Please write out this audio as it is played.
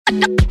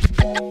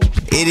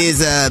It is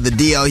the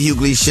D.L.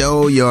 Hughley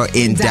Show, your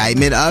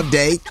indictment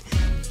update.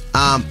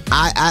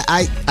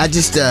 I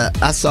just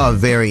saw a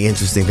very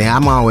interesting thing.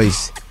 I'm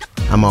always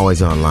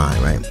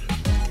online, right?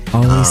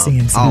 Always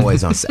seeing something.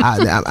 Always on.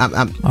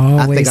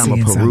 I think I'm a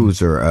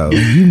peruser of.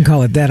 You can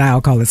call it that.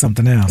 I'll call it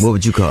something else. What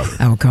would you call it?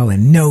 I would call it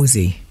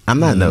nosy. I'm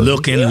not nosy.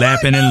 Looking,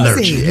 lapping, and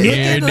lurching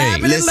every day.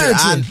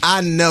 Listen,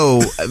 I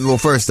know. Well,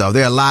 first off,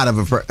 there are a lot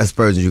of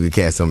aspersions you could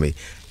cast on me.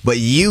 But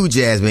you,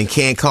 Jasmine,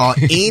 can't call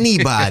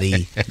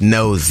anybody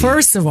nosy.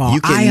 First of all,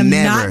 I am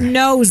not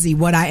nosy.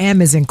 What I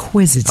am is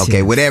inquisitive.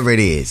 Okay, whatever it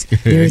is.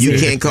 You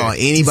can't call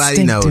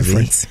anybody nosy.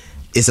 Difference.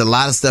 It's a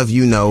lot of stuff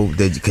you know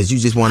because you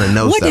just want to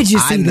know what stuff. Did you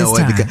see I know this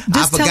time? it because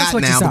I forgot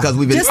now because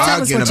we've been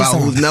arguing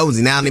about who's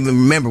nosy. Now I don't even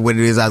remember what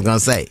it is I was going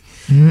to say.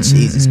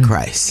 Jesus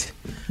Christ.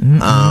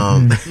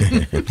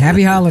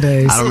 Happy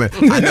holidays. I don't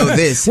remember. I know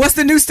this. What's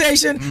the new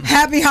station?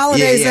 Happy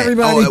holidays,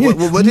 everybody.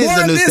 What is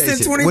the new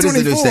station? What is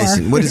the new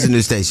station? What is the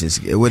new station?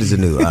 What is the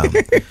new?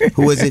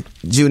 Who is it?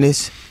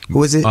 Junius?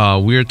 Who is it?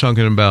 We're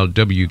talking about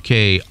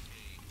WKRA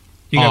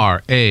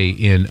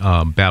in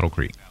Battle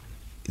Creek.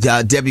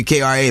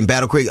 WKRA in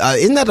Battle Creek.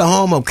 Isn't that the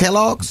home of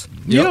Kellogg's?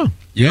 Yeah.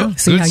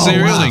 See good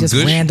cereal and just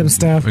good random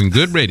stuff and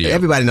good radio.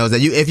 Everybody knows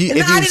that. If you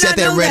sat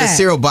there and read a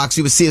cereal box,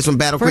 you would see us from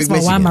Battle Creek, Michigan.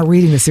 Michigan. Why am I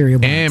reading the cereal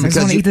box? And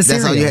because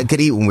that's all you could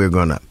eat when we were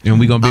growing up. And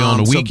we're gonna be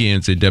on the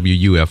weekends at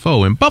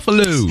WUFO in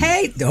Buffalo.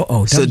 Hey, so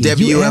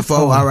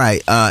WUFO, all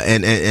right,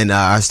 and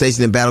our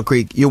station in Battle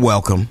Creek. You're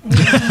welcome.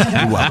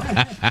 You're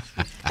welcome.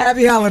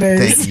 Happy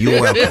holidays. Thank you.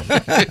 You're welcome.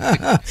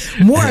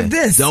 More of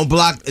this. Don't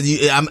block.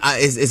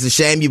 It's a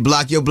shame you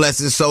block your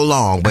blessings so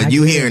long, but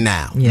you here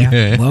now.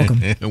 Yeah,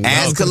 welcome.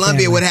 Ask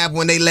Columbia what happened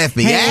when they left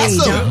me. Hey,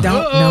 Ask them.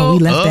 No, we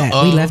left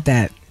that. We left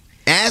that.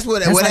 Ask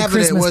what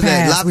happened. Was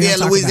that Lafayette,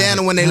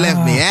 Louisiana, when they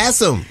left me? Ask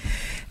them.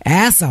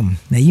 Ask them.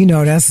 Now you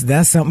know that's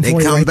something they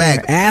for you. They come right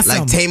back. There. Ask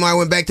like them. Tamar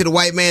went back to the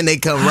white man. They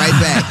come right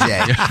back,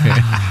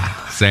 Jack.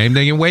 Same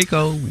thing in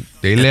Waco.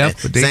 They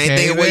left, but they same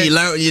thing back. where you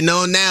learn. You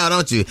know now,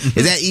 don't you?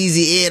 Is that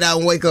Easy Ed out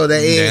in Waco?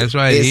 That Ed. That's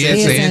right.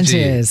 Ed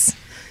Sanchez.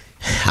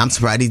 I'm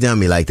surprised he done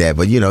me like that,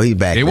 but he's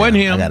back. It now. wasn't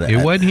him.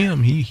 It wasn't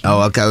him. He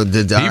okay.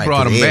 He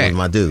brought him back.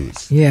 My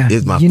dudes. Yeah,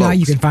 it's my you know folks. how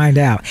you can find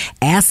out.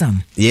 Ask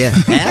them. Yeah,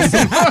 ask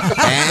them.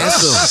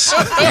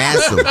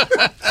 Ask them.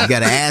 You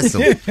gotta ask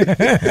them.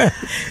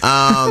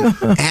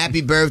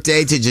 Happy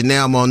birthday to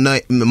Janelle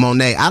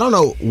Monáe. I don't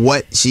know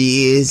what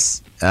she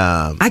is.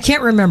 I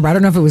can't remember. I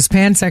don't know if it was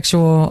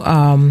pansexual.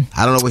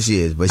 I don't know what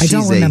she is, but she's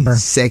a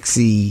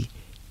sexy,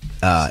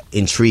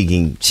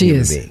 intriguing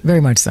human being.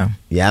 Very much so.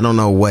 Yeah, I don't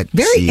know what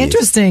very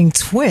interesting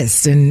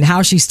twist in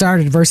how she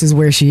started versus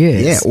where she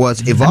is. Yeah, well,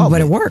 it's evolving.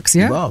 But it works,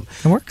 yeah.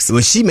 It works.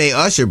 When she made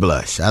Usher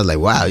blush, I was like,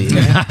 wow, he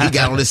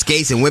got on the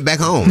skates and went back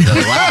home. I was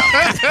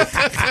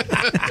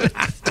like,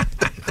 wow.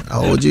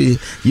 How old you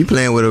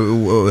playing with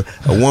a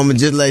woman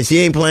just like she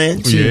ain't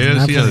playing? She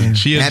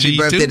is Happy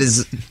birthday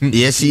to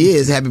yes, she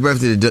is. Happy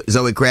birthday to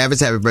Zoe Kravitz.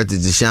 Happy birthday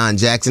to Deshaun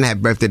Jackson. Happy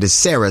birthday to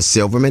Sarah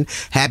Silverman.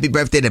 Happy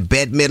birthday to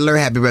Bette Midler.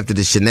 Happy birthday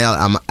to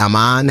Chanel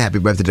Aman. Happy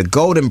birthday to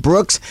Golden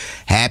Brooks.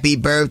 Happy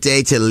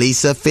birthday to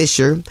Lisa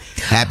Fisher.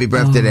 Happy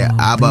birthday to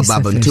Abba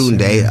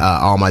Babatunde,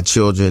 All My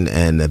Children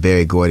and the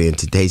Very Gordian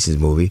Temptations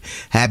movie.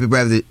 Happy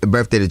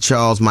birthday to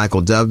Charles Michael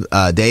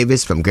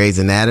Davis from Grey's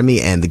Anatomy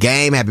and The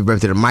Game. Happy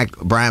birthday to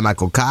Brian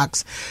Michael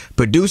Cox,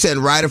 producer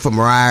and writer for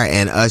Mariah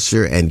and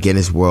Usher, and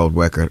Guinness World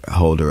Record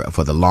holder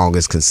for the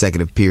longest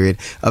consecutive period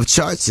of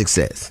chart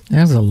success.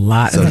 There's a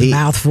lot. It's a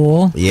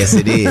mouthful. Yes,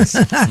 it is.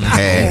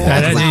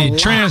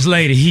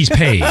 Translated, he's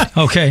paid.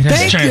 Okay,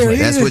 that's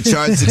translated. That's what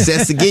chart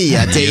success to give you.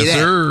 I tell you that.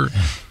 Sir.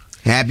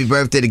 Happy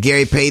birthday to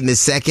Gary Payton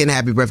II.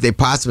 Happy birthday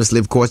posthumously,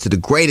 of course, to the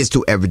greatest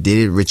who ever did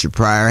it, Richard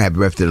Pryor. Happy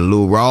birthday to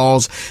Lou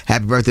Rawls.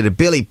 Happy birthday to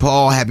Billy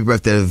Paul. Happy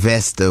birthday to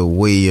Vesta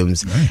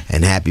Williams.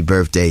 And happy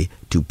birthday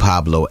to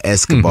Pablo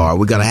Escobar.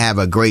 We're going to have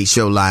a great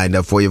show lined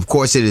up for you. Of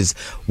course, it is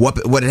what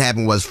had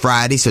happened was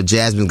Friday, so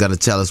Jasmine's going to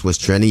tell us what's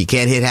trending. You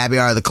can't hit happy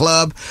hour of the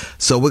club,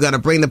 so we're going to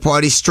bring the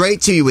party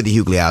straight to you with the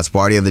Hughley House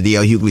Party on the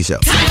D.L. Hughley Show.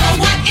 Time for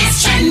what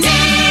is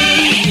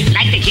trending.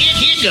 Like the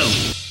kid go.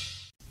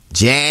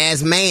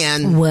 Jazz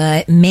man.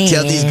 What man?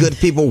 Tell these good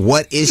people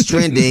what is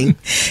trending.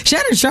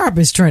 Shannon Sharpe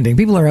is trending.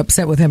 People are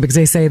upset with him because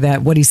they say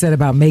that what he said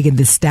about Megan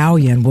Thee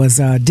Stallion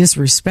was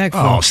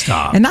disrespectful. Oh,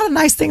 stop. And not a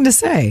nice thing to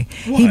say.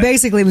 What? He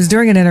basically was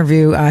doing an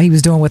interview he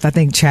was doing with, I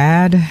think,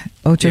 Chad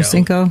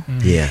Ochocinco.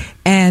 Yeah.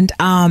 And,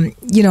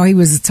 he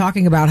was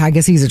talking about how I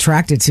guess he's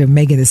attracted to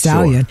Megan Thee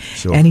Stallion.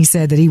 Sure. And he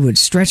said that he would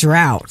stretch her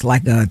out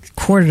like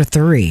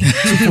 2:45,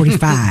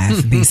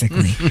 2:45,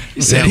 basically.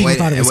 He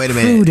thought it was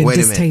crude and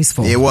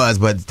distasteful. It was,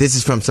 but this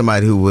is from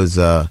somebody who was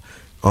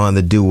on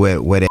the Do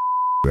Wet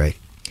right?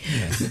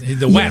 Yeah.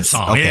 The WAP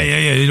song.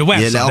 Okay. Yeah, the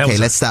WAP song. Okay,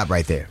 let's stop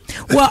right there.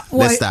 Well,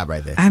 let's stop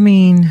right there. I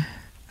mean,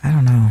 I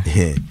don't know.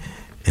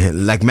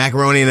 Like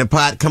macaroni in a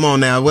pot. Come on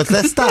now.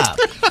 Let's stop.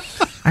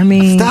 I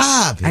mean,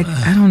 stop.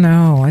 I don't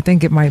know. I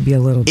think it might be a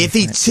little different.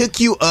 If he took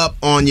you up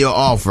on your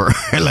offer,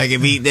 like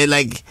if he did,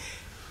 like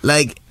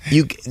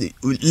you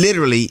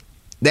literally,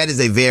 that is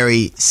a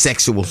very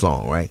sexual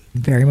song, right?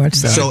 Very much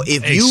so. So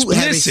if you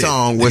have a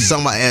song where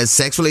somebody has a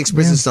sexually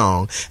explicit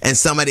song and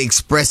somebody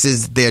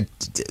expresses their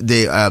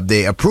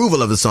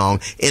approval of the song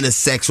in a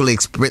sexually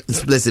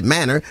explicit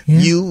manner,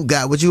 you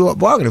got what you were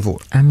bargaining for.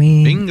 I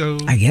mean, bingo.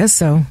 I guess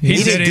so. He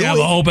said they have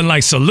open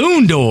like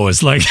saloon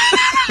doors. Like,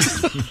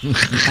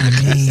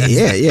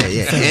 yeah.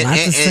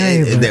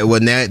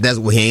 And That's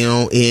what he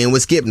ain't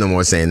with Skip no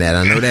more saying that.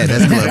 I know that.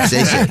 That's Club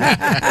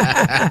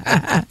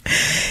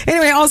Shay.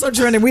 Anyway, also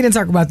trending. We didn't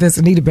talk about this.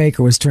 Anita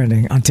Baker was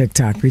trending on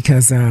TikTok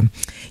because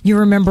you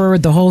remember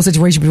the whole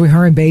situation between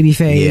her and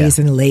Babyface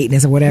and the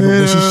lateness or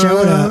whatever. But she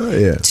showed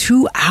up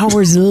 2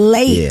 hours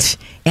late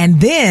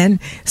and then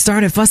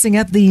started fussing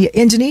at the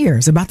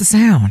engineers about the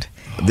sound.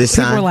 This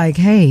time? People were like,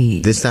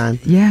 hey. This time?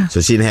 Yeah.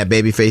 So she didn't have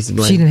Babyface to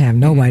blame? She didn't have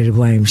nobody to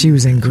blame. She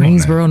was in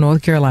Greensboro,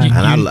 North Carolina.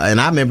 And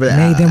I remember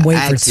made them wait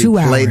for 2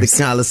 hours. I played the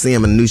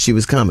Coliseum and knew she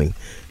was coming.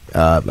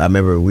 I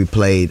remember we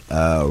played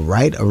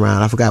right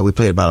around, I forgot, we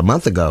played about a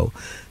month ago,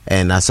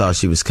 and I saw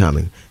she was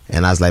coming.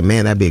 And I was like,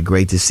 man, that'd be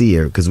great to see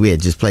her because we had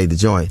just played the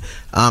joint.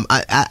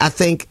 I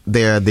think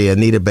they're the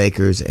Anita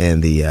Bakers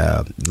and the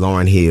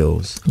Lauryn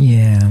Hills.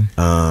 Yeah.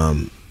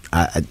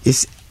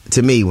 It's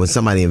to me, when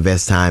somebody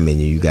invests time in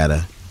you, you got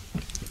to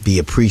be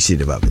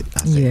appreciative of it. I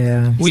think.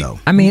 Yeah. So.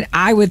 I mean,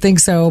 I would think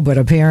so, but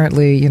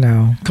apparently, I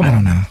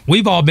don't know.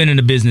 We've all been in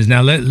the business.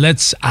 Now,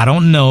 let's, I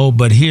don't know,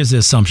 but here's the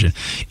assumption.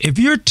 If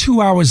you're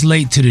 2 hours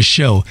late to the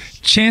show,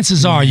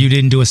 chances are you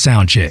didn't do a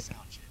sound check.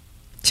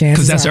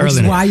 Chances that's are, which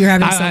early. is why you're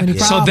having so many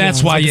problems. So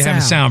that's why you're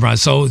having sound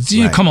problems. So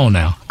come on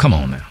now.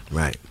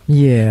 Right.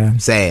 Yeah.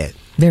 Sad.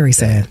 Very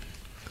sad.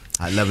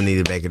 I love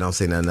Anita Baker. Don't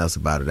say nothing else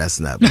about her. That's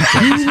not.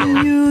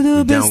 You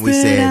the best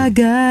that I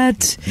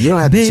got. You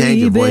don't have to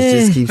change your voice.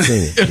 Just keep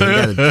singing. You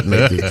gotta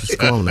make it. Just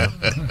go on now.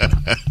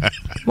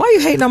 Why are you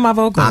hating on my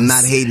vocals? I'm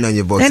not hating on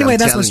your voice. Anyway,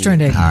 that's what's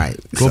trending. All right.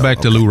 Go back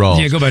to Lou Rawls.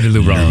 Yeah, go back to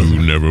Lou Rawls.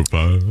 You'll never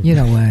find. You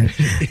know what?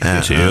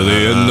 Till the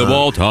end of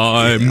all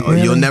time.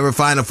 Really? You'll never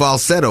find a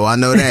falsetto. I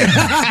know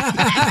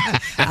that.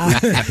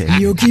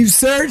 You'll keep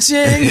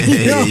searching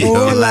your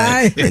whole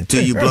life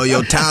until you blow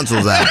your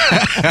tonsils out.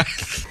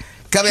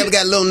 Coming up, we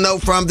got a little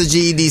note from the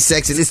GED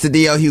section. It's the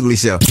D.L.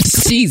 Hughley Show.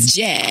 She's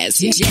jazz.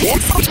 She's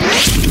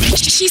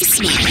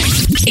smart.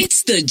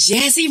 It's the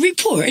Jazzy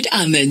Report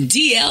on the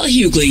D.L.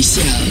 Hughley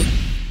Show.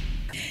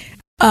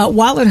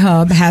 Wallet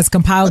Hub has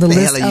compiled a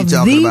list of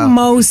the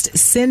most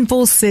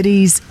sinful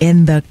cities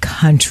in the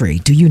country.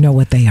 Do you know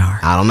what they are?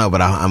 I don't know,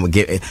 but I'm going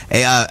to get...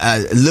 Hey,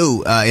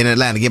 Lou in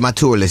Atlanta, get my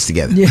tour list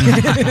together.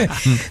 Yeah.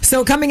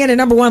 So coming in at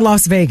number one,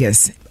 Las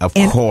Vegas. Of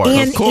course.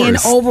 In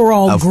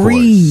overall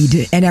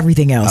greed and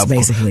everything else,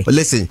 basically. But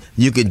listen,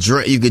 you could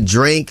drink,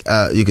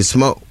 you could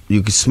smoke,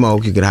 you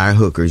could hire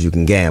hookers, you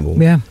can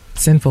gamble. Yeah,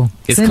 sinful.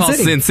 It's called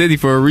Sin City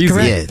for a reason.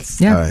 Correct.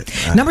 Yes. Yeah. All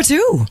right. Number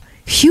two,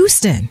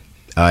 Houston.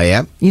 Oh,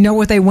 yeah. You know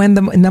what they win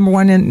the number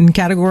one in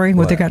category?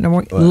 What they got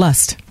number one?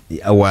 Lust.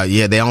 Well,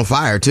 yeah, they on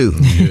fire too.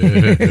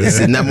 It's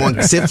the number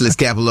one syphilis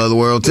capital of the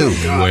world too.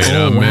 Wait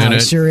a minute.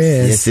 It sure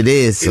is. Yes, it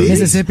is. So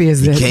Mississippi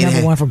is the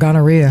number one for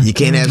gonorrhea. You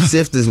can't have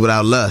syphilis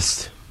without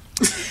lust.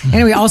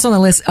 Anyway, also on the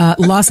list,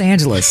 Los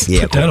Angeles.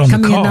 Yeah, put that on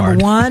coming the in card.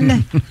 number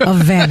one of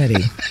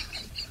vanity.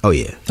 Oh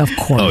yeah. Of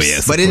course. Oh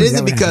yes. But it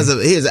isn't because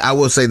of I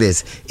will say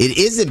this. It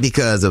isn't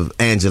because of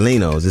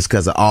Angelinos. It's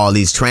because of all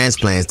these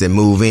transplants that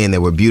move in that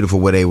were beautiful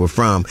where they were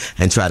from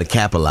and try to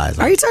capitalize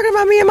on it. Are you talking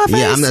about me and my face?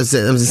 Yeah,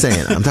 I'm just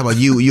saying. I'm talking about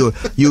you.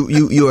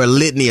 You're a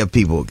litany of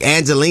people.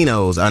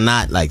 Angelinos are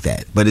not like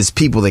that, but it's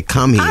people that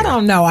come here. I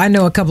don't know. I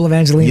know a couple of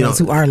Angelinos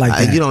who are like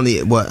that. You don't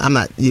need. Well, I'm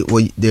not.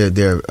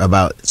 There are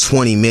about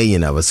 20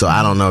 million of us, so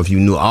I don't know if you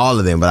knew all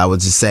of them. But I would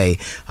just say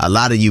a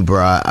lot of you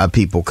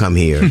people come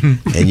here,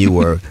 and you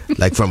were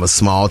like from a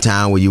small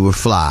town where you were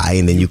fly,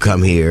 and then you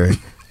come here.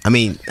 I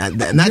mean, I'm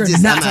not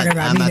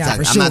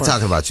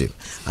talking about you.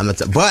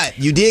 But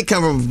you did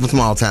come from a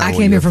small town. I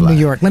came here from New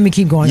York. Let me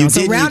keep going. You on.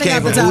 So did. rounding You came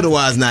out from the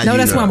top, not.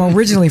 that's where I'm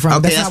originally from.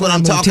 Okay, that's what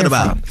I'm talking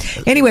about.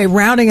 Anyway,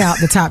 rounding out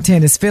the top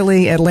 10 is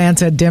Philly,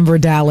 Atlanta, Denver,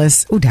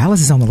 Dallas. Oh,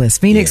 Dallas is on the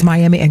list. Phoenix,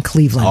 Miami, and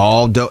Cleveland.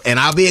 All dope. And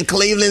I'll be in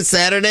Cleveland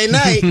Saturday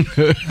night.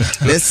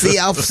 Let's see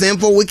how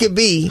simple we can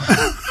be.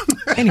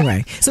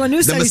 Anyway, so a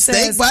new study says...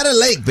 The mistake by the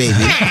lake, baby.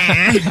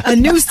 A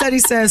new study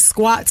says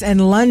squats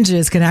and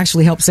lunges can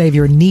actually help save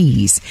your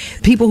knees.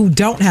 People who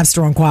don't have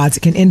strong quads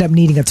can end up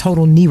needing a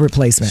total knee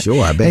replacement.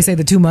 Sure, I bet. They say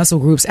the two muscle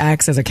groups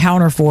acts as a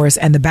counterforce,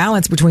 and the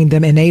balance between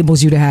them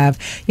enables you to have,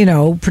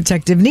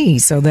 protective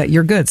knees so that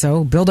you're good.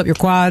 So build up your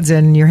quads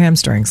and your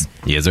hamstrings.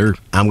 Yes, sir.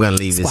 I'm going to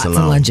leave Squats this and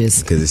alone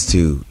lunges. because it's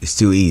too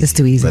easy. It's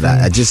too easy. But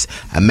I just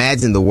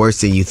imagine the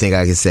worst thing you think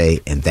I can say,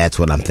 and that's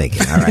what I'm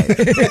thinking. All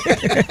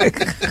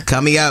right.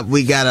 Coming up,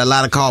 we got a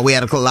lot of calls. We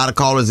had a lot of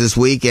callers this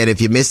week, and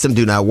if you missed them,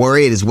 do not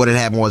worry. It is What It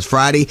Happened Was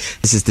Friday.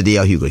 This is the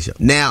D.L. Hughley Show.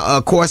 Now,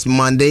 of course,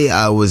 Monday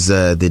was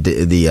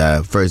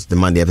the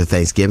Monday after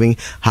Thanksgiving.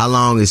 How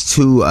long is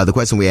the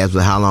question we asked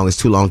was how long is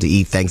too long to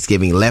eat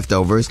Thanksgiving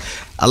leftovers?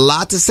 A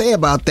lot to say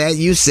about that.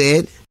 You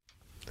said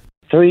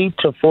 3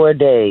 to 4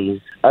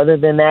 days. Other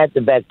than that,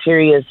 the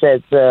bacteria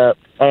sets up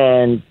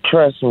And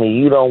trust me,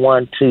 you don't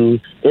want to.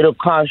 It'll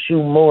cost you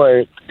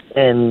more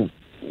than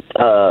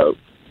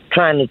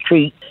trying to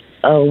treat,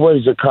 what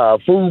is it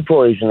called, food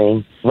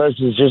poisoning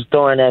versus just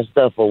throwing that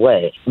stuff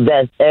away.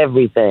 That's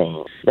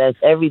everything. That's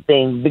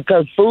everything,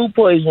 because food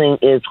poisoning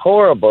is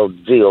horrible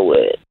to deal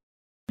with.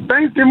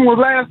 Thanksgiving was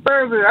last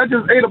Thursday. I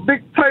just ate a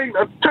big plate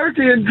of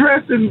turkey and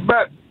dressing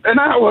about an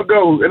hour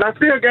ago, and I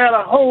still got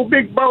a whole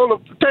big bowl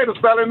of potato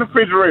salad in the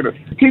refrigerator,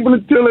 keeping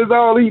it till it's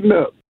all eaten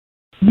up.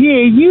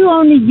 Yeah, you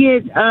only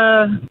get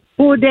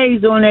 4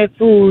 days on that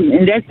food,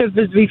 and that's if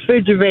it's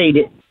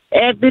refrigerated.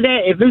 After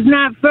that, if it's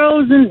not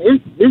frozen,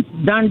 it's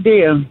done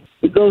deal.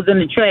 It goes in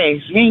the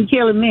trash. You ain't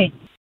killing me.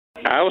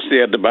 I would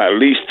say at about at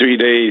least 3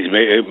 days,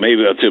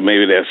 maybe up to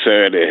maybe that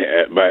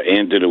Saturday, by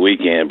end of the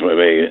weekend,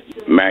 maybe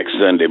max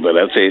Sunday, but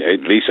I'd say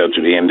at least up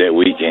to the end of that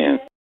weekend.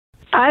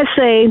 I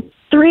say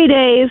 3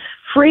 days,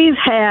 freeze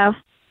half,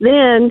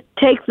 then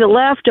take the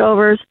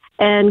leftovers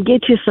and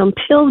get you some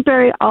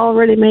Pillsbury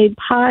already made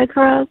pie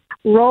crust.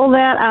 Roll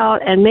that out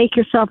and make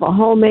yourself a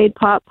homemade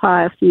pot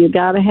pie. So you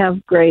got to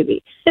have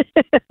gravy.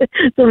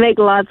 So make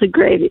lots of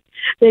gravy.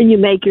 Then you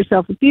make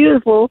yourself a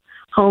beautiful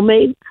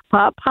homemade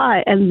pot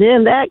pie. And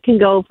then that can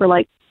go for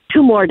like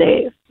 2 more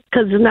days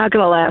because it's not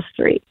going to last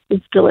 3.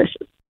 It's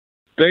delicious.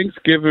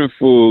 Thanksgiving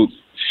food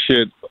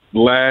should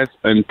last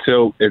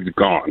until it's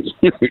gone.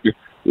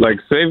 Like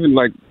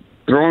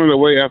throwing it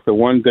away after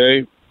 1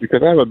 day,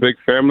 because I have a big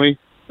family.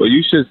 But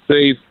you should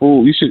save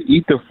food. You should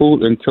eat the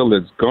food until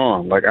it's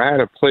gone. Like I had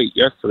a plate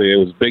yesterday. It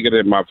was bigger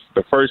than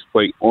the first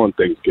plate on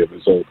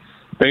Thanksgiving. So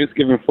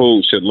Thanksgiving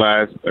food should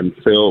last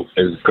until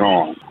it's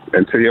gone.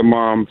 Until your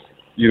mom,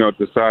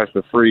 decides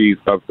to freeze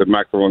up the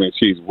macaroni and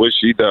cheese, which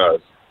she does.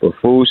 But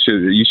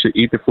you should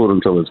eat the food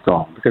until it's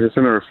gone, because it's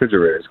in the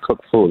refrigerator. It's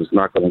cooked food. It's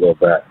not going to go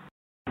bad.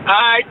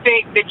 I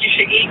think that you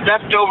should eat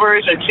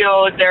leftovers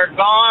until they're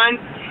gone.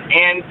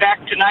 And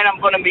back tonight,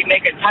 I'm going to be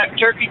making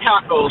turkey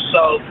tacos.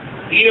 So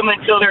eat them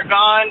until they're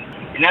gone,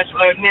 and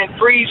then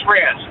freeze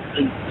rest.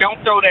 And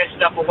don't throw that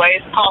stuff away.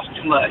 It costs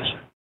too much.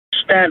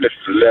 Standard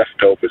for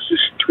leftovers is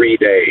 3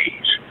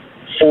 days,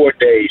 4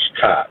 days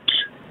tops.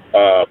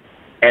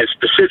 And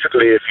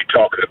specifically if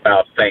you're talking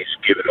about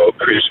Thanksgiving or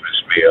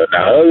Christmas meal.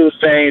 Now, other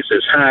things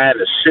that's high in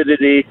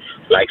acidity,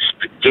 like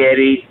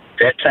spaghetti,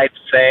 that type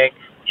of thing,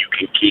 you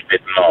can keep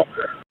it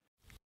longer.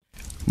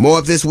 More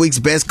of this week's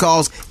best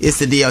calls. It's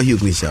the D.L.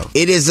 Hughley Show.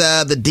 It is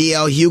the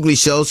D.L. Hughley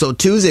Show. So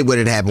Tuesday, what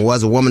had happened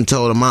was a woman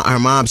told her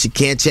mom she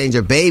can't change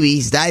her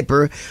baby's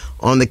diaper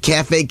on the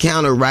cafe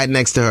counter right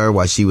next to her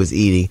while she was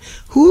eating.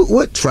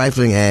 What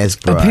trifling ass,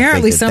 bro.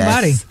 Apparently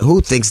somebody.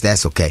 Who thinks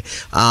that's okay?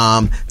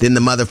 Then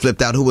the mother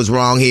flipped out. Who was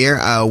wrong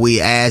here?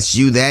 We asked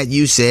you that.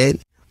 You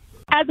said...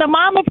 As a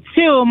mom of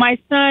 2, my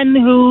son,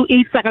 who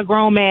eats like a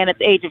grown man at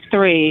the age of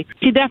 3,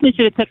 she definitely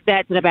should have took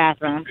that to the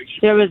bathroom.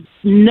 There was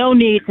no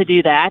need to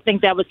do that. I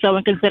think that was so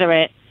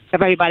inconsiderate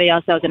of everybody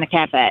else that was in the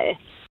cafe.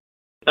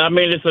 I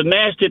mean, it's a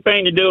nasty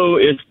thing to do.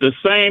 It's the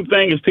same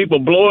thing as people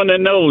blowing their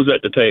nose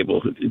at the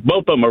table.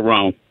 Both of them are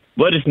wrong.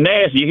 But it's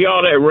nasty. You hear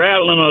all that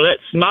rattling or that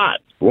snot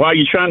while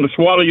you're trying to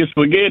swallow your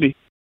spaghetti.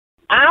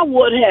 I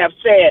would have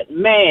said,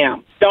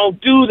 ma'am,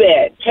 don't do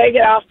that. Take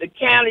it off the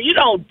counter. You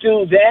don't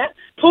do that.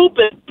 Poop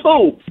is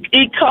poop.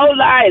 E.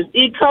 coli is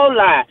E.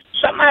 coli.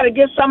 Somebody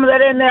get some of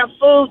that in their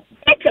food,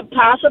 they could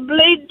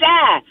possibly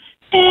die.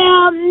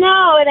 Hell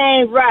no, it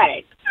ain't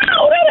right.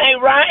 No, that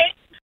ain't right.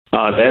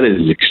 Oh, that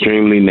is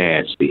extremely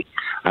nasty.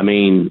 I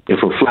mean,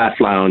 if a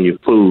fly on your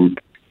food,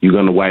 you're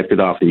going to wipe it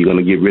off and you're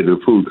going to get rid of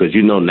the food, because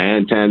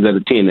 9 times out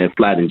of 10 that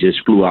fly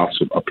just flew off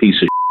a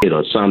piece of shit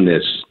or something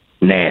that's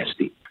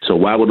nasty. So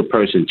why would a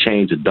person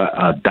change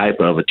a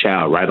diaper of a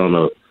child right on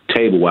the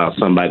table while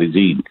somebody's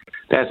eating?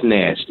 That's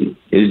nasty.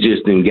 It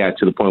just didn't get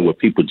to the point where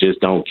people just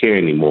don't care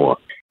anymore.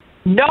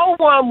 No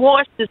one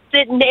wants to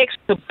sit next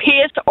to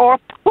piss or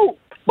poop,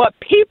 but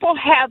people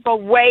have a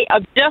way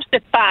of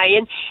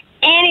justifying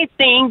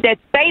anything that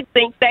they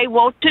think they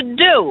want to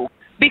do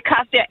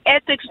because their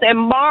ethics and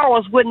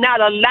morals would not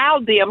allow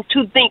them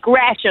to think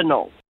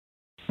rational.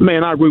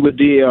 Man, I agree with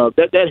DL.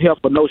 That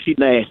helper knows she's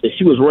nasty.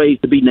 She was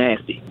raised to be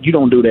nasty. You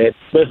don't do that,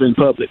 especially in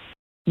public.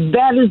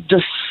 That is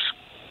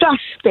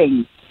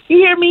disgusting. You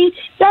hear me?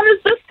 That is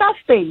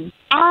disgusting.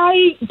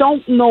 I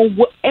don't know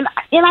what, and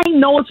I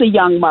know it's a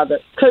young mother,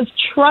 because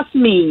trust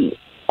me,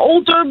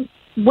 older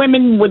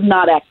women would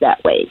not act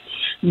that way.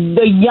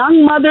 The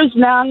young mothers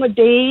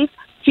nowadays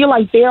feel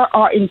like they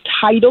are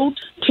entitled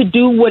to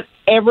do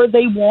whatever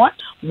they want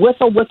with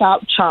or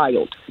without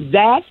child.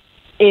 That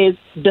is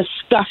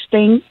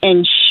disgusting,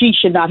 and she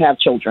should not have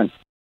children.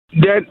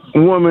 That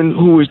woman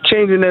who was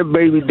changing that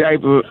baby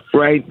diaper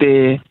right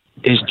there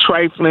is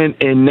trifling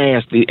and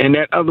nasty, and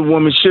that other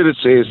woman should have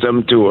said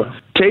something to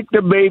her. Take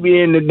the baby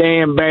in the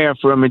damn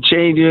bathroom and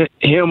change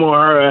him or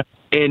her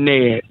in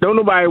there. Don't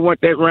nobody want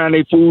that around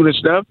their food and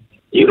stuff.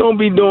 You don't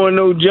be doing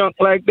no junk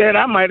like that.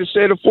 I might have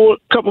said a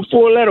couple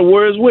 4-letter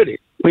words with it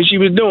when she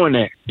was doing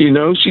that.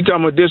 She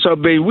talking about this her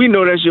baby. We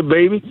know that's your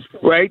baby,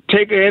 right?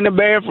 Take her in the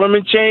bathroom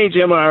and change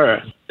him or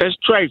her. That's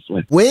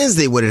trifling.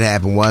 Wednesday, what had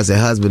happened was a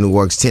husband who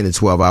works 10 to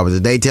 12 hours a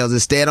day tells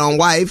his stay-at-home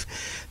wife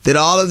that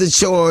all of the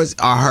chores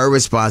are her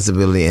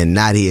responsibility and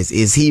not his.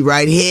 Is he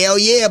right? Hell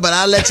yeah, but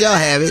I'll let y'all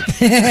have it.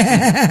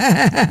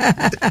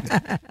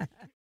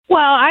 Well,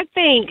 I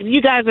think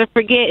you guys are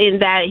forgetting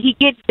that he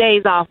gets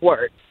days off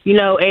work,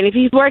 and if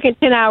he's working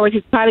 10 hours,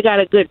 he's probably got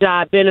a good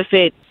job,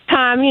 benefit,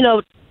 time,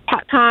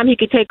 time he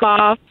could take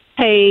off,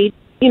 paid,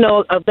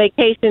 a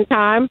vacation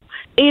time.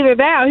 Either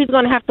that or he's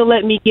going to have to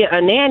let me get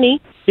a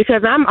nanny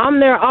because I'm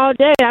there all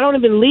day. I don't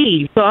even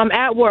leave. So I'm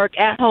at work,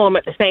 at home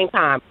at the same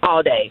time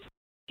all day.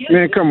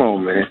 Man, come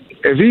on, man.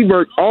 If he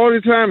works all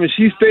the time and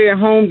she stay at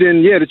home,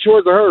 then, yeah, the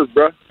chores are hers,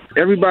 bro.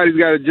 Everybody's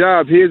got a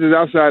job. His is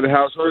outside the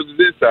house. Hers is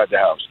inside the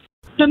house.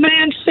 The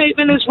man's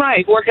statement is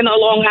right, working a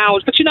long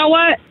hours. But you know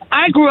what?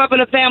 I grew up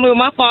in a family where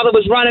my father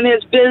was running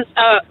his business,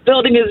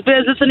 building his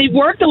business, and he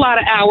worked a lot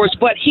of hours,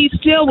 but he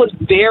still was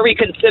very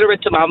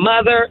considerate to my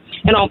mother.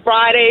 And on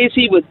Fridays,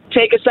 he would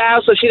take us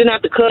out so she didn't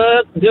have to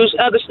cook, do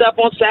other stuff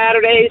on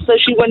Saturdays so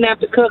she wouldn't have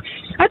to cook.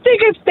 I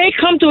think if they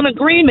come to an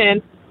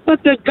agreement,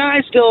 but the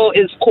guy still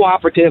is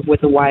cooperative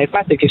with the wife,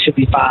 I think it should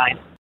be fine.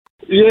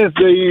 Yes,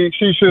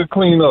 she should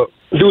clean up,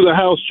 do the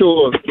house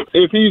chores.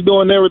 If he's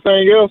doing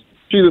everything else,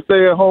 she's a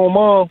stay-at-home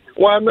mom.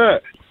 Why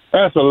not?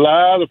 That's a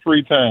lot of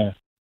free time.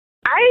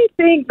 I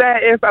think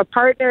that if a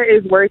partner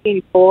is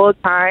working full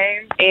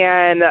time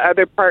and the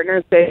other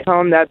partner stays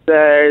home, that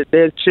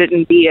there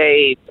shouldn't be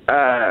a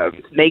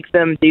make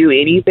them do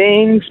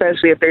anything,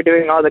 especially if they're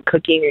doing all the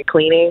cooking and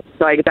cleaning.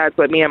 Like that's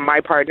what me and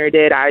my partner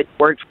did. I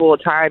worked full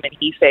time and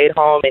he stayed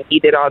home and he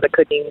did all the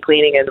cooking and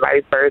cleaning and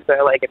vice versa.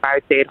 Like if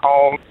I stayed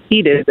home,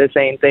 he did the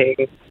same thing.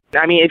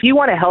 I mean, if you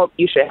want to help,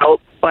 you should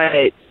help, but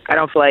I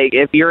don't feel like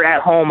if you're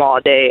at home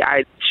all day,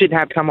 I shouldn't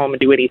have to come home and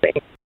do anything.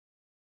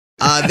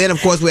 Then,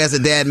 of course, we asked a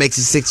dad makes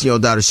his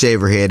 16-year-old daughter shave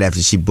her head after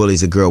she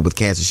bullies a girl with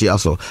cancer. She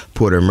also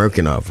pulled her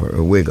merkin off,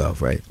 her wig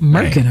off, right?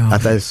 Merkin off? I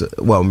thought it's,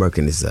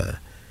 merkin is...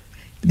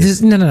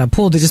 No.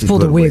 Pulled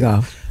the wig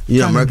off.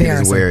 You know,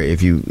 merkin is where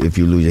if you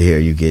lose your hair,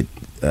 you get...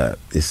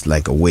 it's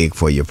like a wig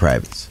for your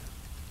privates.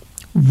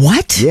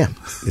 What? Yeah,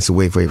 it's a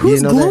wig for you.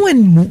 Who's you know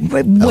gluing?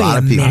 Wait a lot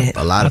of people. minute.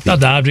 A lot of I thought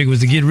the object was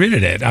to get rid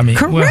of that. I mean,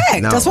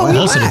 correct. That's what we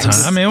most of the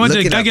time. I mean,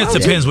 I guess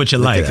it depends what you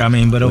like. I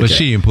mean, but okay. But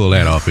she didn't pull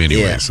that off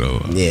anyway. Yeah. So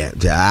What kind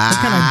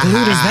of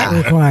glue does that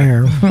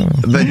require?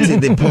 But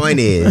the point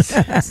is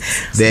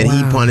that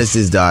he punished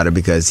his daughter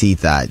because he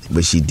thought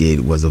what she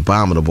did was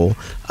abominable.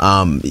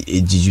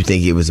 Did you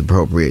think it was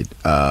appropriate?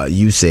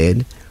 You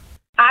said.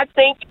 I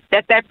think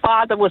that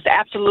father was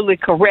absolutely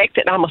correct,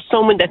 and I'm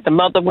assuming that the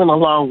mother went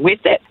along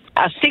with it.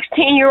 A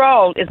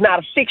 16-year-old is not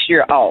a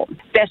 6-year-old.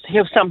 That's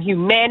some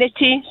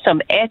humanity, some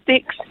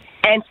ethics,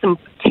 and some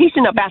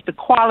teaching about the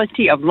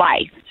quality of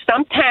life.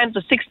 Sometimes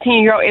a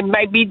 16-year-old, it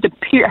may be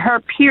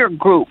her peer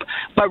group,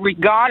 but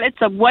regardless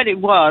of what it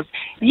was,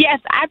 yes,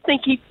 I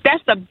think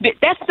that's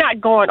not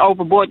going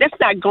overboard. That's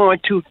not going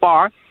too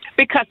far.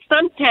 Because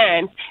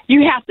sometimes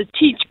you have to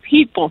teach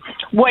people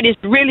what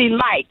it's really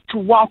like to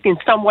walk in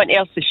someone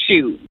else's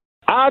shoes.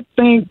 I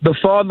think the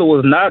father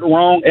was not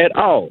wrong at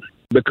all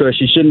because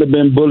she shouldn't have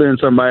been bullying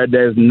somebody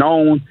that's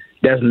known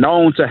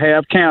to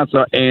have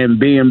cancer and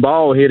being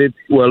bald-headed,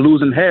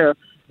 losing hair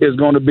is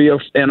going to be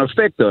an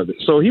effect of it.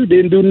 So he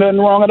didn't do nothing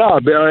wrong at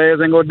all. Her ass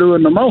ain't going to do it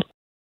no more.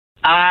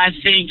 I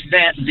think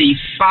that the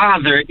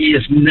father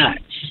is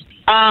nuts.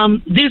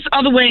 There's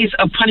other ways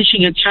of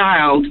punishing a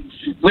child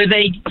where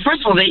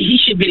first of all, he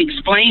should be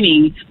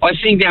explaining or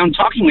sitting down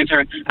talking with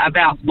her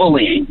about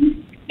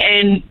bullying.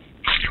 And,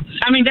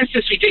 I mean, that's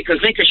just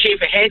ridiculous. Make her shave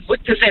her head.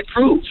 What does that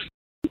prove?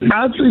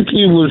 I think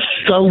he was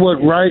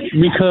somewhat right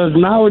because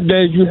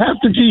nowadays you have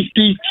to teach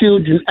these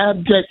children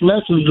abject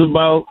lessons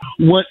about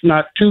what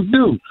not to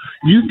do.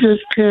 You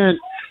just can't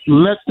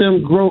let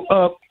them grow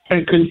up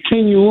and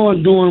continue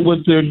on doing what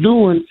they're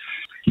doing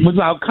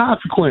without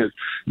consequence.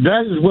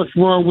 That is what's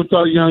wrong with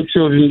our young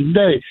children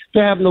today.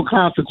 They have no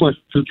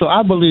consequences. So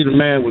I believe the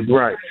man was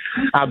right.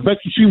 I bet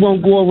you she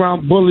won't go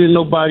around bullying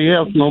nobody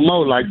else no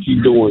more like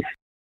she's doing.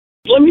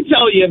 Let me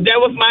tell you, if that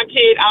was my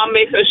kid, I'll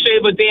make her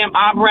shave her damn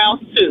eyebrows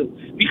too,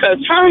 because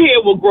her hair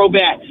will grow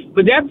back.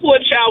 But that poor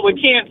child with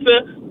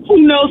cancer,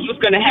 who knows what's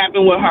going to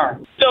happen with her?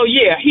 So,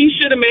 yeah, he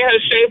should have made her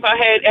shave her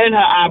head and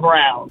her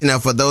eyebrows. Now,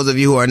 for those of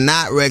you who are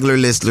not regular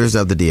listeners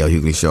of the D.L.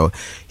 Hughley Show,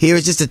 here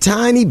is just a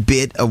tiny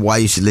bit of why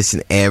you should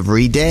listen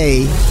every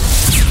day.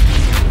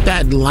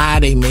 That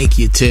lie they make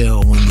you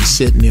tell when you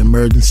sit in the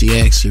emergency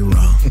exit room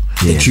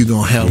that you're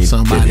going to help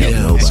somebody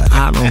else. Nobody.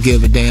 I don't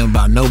give a damn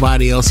about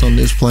nobody else on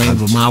this plane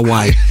but my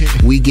wife.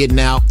 We getting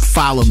out,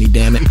 follow me,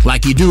 damn it.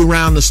 Like you do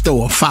around the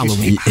store, follow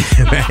me.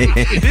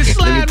 This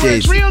slide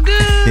works real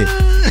good.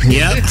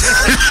 Yep.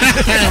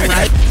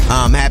 Right.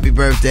 Happy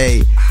birthday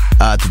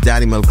to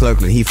Donnie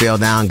McClurkin. He fell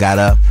down, got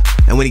up.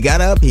 And when he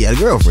got up, he had a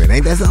girlfriend.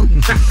 Ain't that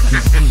something?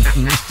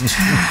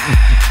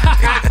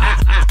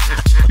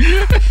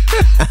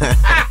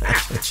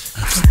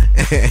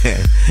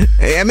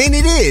 I mean,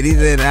 he did. He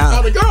said,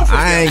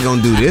 I ain't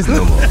going to do this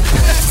no more.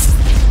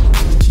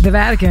 The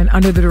Vatican,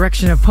 under the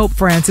direction of Pope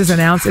Francis,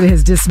 announced it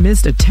has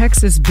dismissed a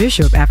Texas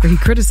bishop after he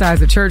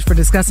criticized the church for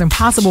discussing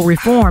possible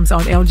reforms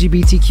on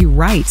LGBTQ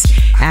rights.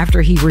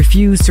 After he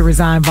refused to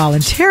resign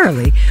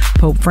voluntarily,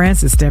 Pope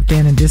Francis stepped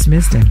in and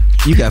dismissed him.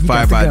 You got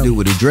fired by a dude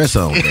with a dress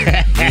on. He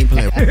ain't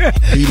playing.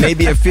 He may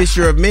be a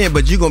fisher of men,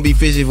 but you're going to be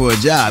fishing for a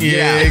job.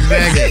 Yeah,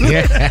 exactly.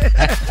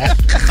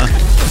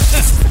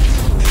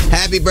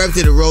 Happy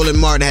birthday to Roland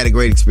Martin. I had a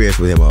great experience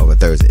with him over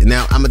Thursday.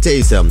 Now, I'm going to tell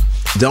you something.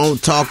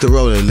 Don't talk to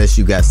Roland unless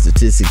you got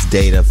statistics,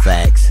 data,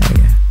 facts. Oh,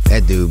 yeah.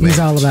 That dude, man. He's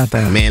all about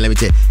that. Man, let me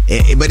tell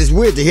you. But it's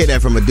weird to hear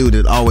that from a dude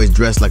that always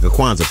dressed like a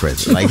Kwanzaa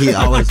present. Like, he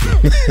always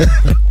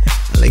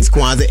likes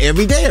Kwanzaa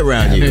every day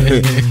around you.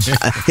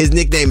 His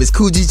nickname is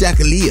Kuji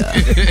Jakalia.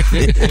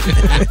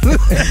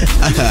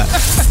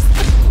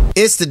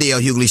 It's the D.L.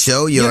 Hughley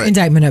Show. Your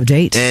indictment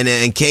update. And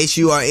in case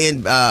you are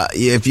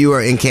if you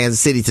are in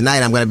Kansas City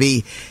tonight, I'm going to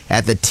be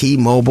at the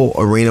T-Mobile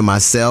Arena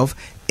myself.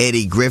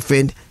 Eddie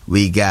Griffin,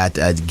 we got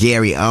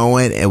Gary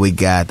Owen, and we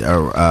got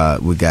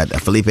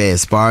Felipe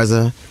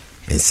Esparza,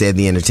 and Sid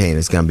the Entertainer.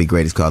 It's going to be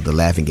great. It's called the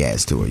Laughing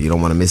Gas Tour. You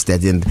don't want to miss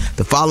that. Then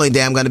the following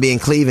day, I'm going to be in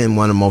Cleveland,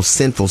 one of the most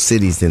sinful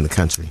cities in the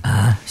country.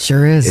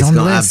 Sure is. It's on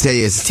the I'll list. tell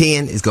you, it's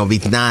 10. It's going to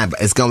be 9.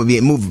 It's going to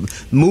be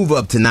move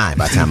up to 9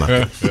 by the time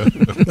I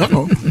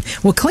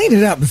Well, clean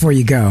it up before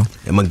you go.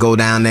 I'm going to go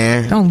down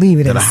there. Don't leave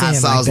it to in the the Hot sand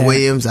Sauce like that.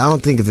 Williams. I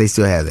don't think if they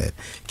still have that.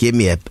 Give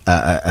me a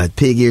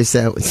pig ear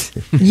sandwich.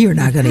 You're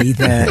not going to eat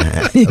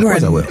that. Of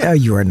course I will. Oh,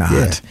 you are not.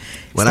 Yeah.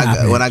 When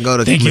I go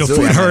to think Missouri,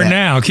 you'll put I her might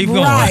now. Keep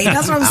going. Right,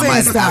 that's what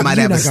I'm saying. I might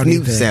have a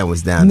Snoot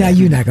sandwich down No, there.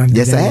 you're not going to do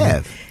Yes, that. I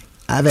have.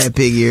 I've had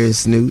pig ear and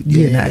Snoot.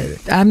 You're not.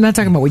 I'm not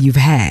talking about what you've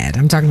had.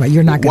 I'm talking about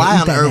you're not going to Why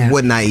eat on that earth now.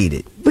 wouldn't I eat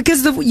it?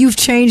 Because you've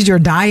changed your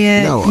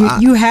diet. No,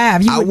 you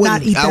have. You would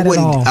not eat that at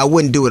all. I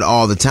wouldn't do it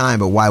all the time,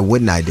 but why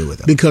wouldn't I do it?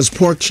 Though? Because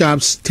pork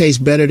chops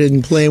taste better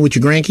than playing with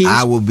your grandkids?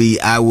 I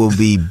will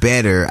be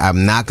better.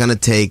 I'm not going to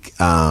take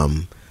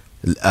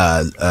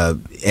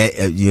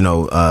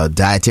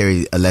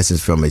dietary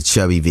lessons from a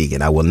chubby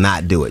vegan. I will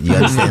not do it. You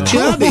understand?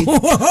 Chubby. I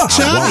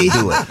won't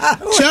do it.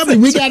 Chubby,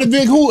 we got a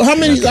big who? How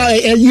many?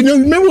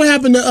 Remember what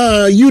happened to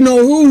Who's you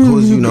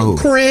know who?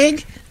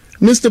 Craig,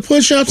 Mr.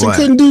 Push-ups, and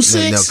couldn't do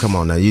 6. No, come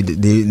on now.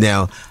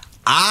 Now,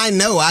 I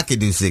know I could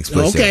do 6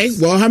 push-ups. Okay,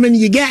 well, how many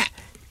you got?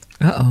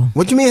 Uh-oh.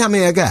 What you mean? How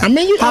many I got? How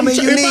many you need? How many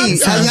you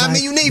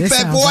need,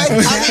 fat boy? How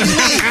many you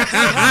need?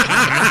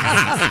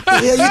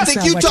 Yeah, you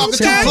think you talking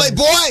to a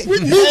playboy?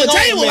 Move the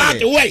table out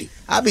the way.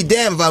 I'll be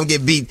damned if I'm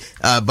get beat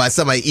by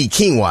somebody eat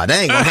quinoa. That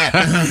ain't gonna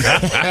happen.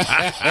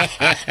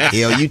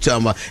 Hell, you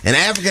talking about an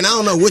African? I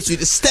don't know what you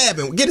stab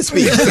him. Get a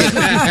spear.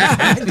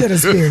 Get a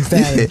spear and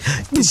stab him.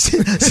 Is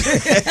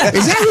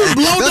that who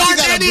blow dart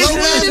that is?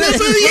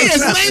 Yes,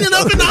 laying it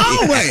up in the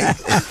hallway.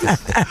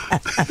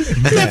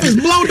 Left his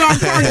blow dart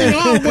parked in the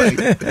hallway.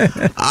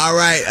 All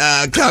right,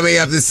 coming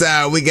up this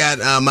hour, we got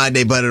My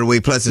Day Butter of the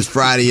Week. Plus, it's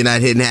Friday. You're not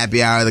hitting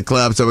happy hour of the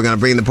club, so we're going to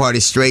bring the party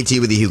straight to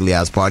you with the Hughley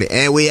House Party.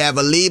 And we have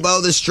a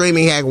Lebo, the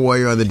streaming hack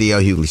warrior, on the D.L.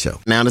 Hughley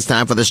Show. Now it's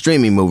time for the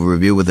streaming movie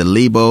review with the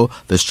Lebo,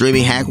 the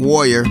streaming hack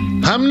warrior.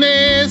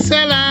 Hamne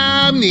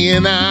salam ni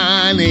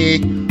nani,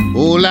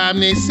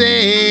 ulamne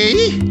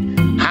say,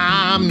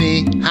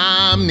 hamni,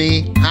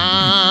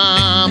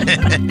 ham.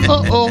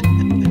 Oh.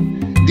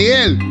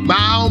 Deal,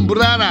 my own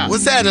brother.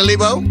 What's that,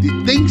 Lebo? The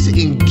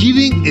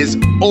Thanksgiving is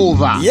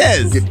over.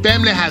 Yes. The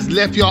family has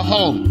left your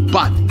home,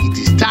 but it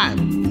is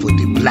time for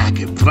the Black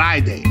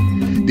Friday.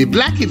 The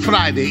Black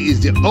Friday is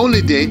the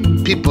only day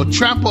people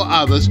trample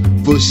others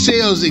for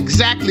sales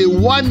exactly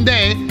one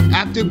day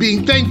after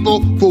being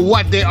thankful for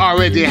what they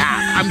already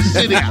have. I'm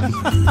serious.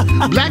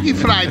 Black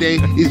Friday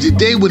is the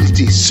day when it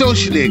is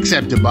socially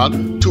acceptable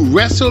to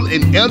wrestle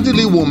an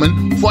elderly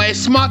woman for a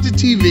smarter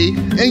TV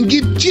and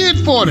get cheered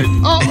for it.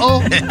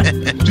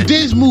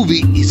 Today's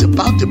movie is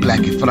about the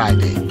Black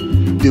Friday.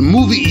 The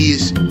movie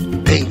is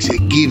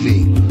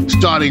Thanksgiving,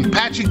 starring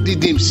Patrick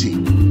Dempsey.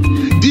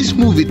 This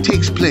movie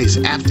takes place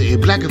after a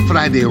Black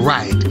Friday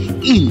riot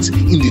ends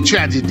in the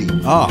tragedy.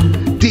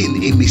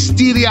 Then a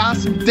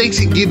mysterious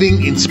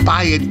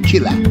Thanksgiving-inspired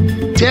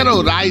killer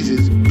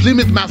terrorizes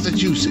Plymouth,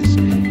 Massachusetts,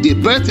 the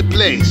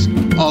birthplace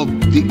of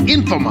the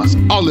infamous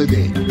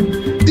holiday.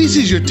 This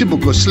is your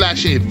typical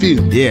slasher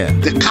film. Yeah.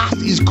 The cast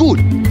is good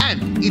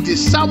and it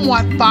is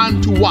somewhat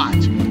fun to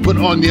watch, but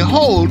on the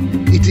whole,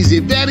 it is a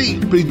very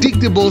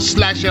predictable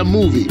slasher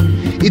movie.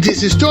 It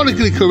is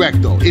historically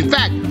correct though. In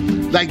fact,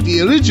 like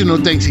the original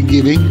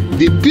Thanksgiving,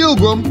 the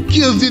pilgrim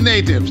kills the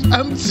natives.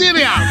 I'm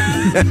serious.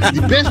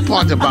 The best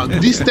part about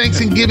this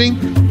Thanksgiving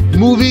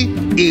movie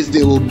is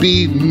there will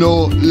be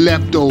no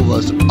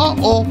leftovers.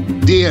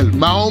 Deal,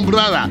 my own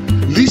brother.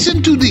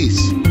 Listen to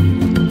this.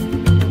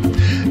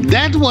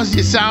 That was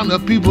the sound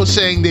of people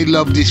saying they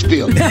love this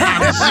film.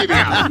 I'm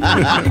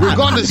serious.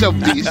 Regardless of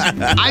this,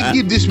 I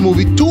give this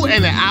movie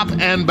 2.5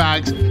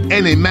 handbags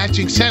and a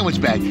matching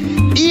sandwich bag.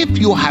 If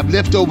you have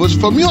leftovers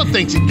from your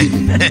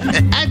Thanksgiving,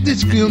 add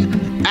this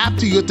film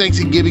after your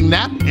Thanksgiving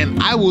nap, and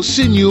I will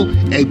send you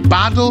a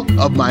bottle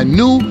of my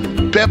new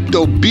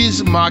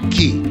Pepto-Bismarck.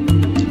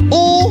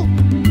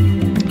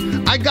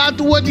 I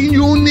got what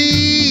you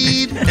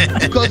need.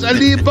 Because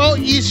Alibo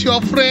is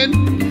your friend.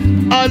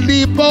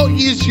 Alibo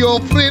is your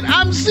friend.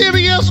 I'm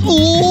serious.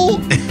 Ooh,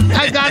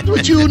 I got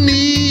what you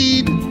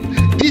need.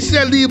 This is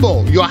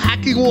Alibo, your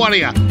hacking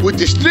warrior with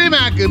the stream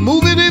hacking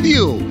moving in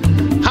you.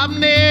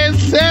 Hamne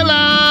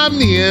selam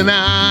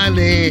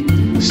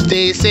nianane.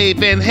 Stay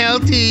safe and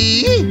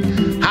healthy.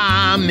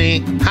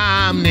 Hamne,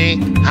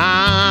 hamne,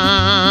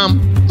 ham.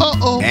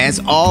 As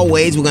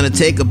always, we're going to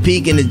take a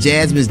peek into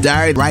Jasmine's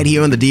diary right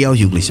here on the D.L.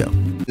 Hughley Show.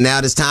 Now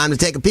it's time to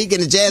take a peek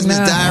into Jasmine's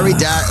diary.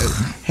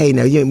 Hey,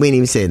 no, we ain't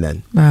even said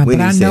nothing. But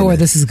I know where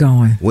this is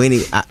going.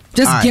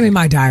 Just give me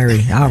my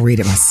diary. I'll read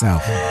it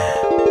myself.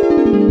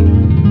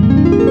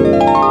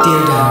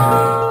 Dear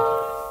Diary,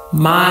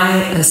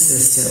 my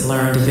assistant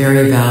learned a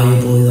very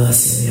valuable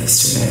lesson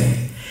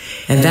yesterday,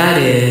 and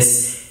that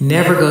is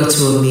never go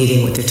to a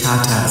meeting with your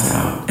tatas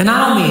out. And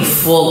I don't mean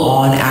full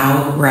on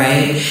out,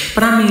 right?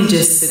 But I mean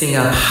just sitting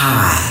up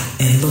high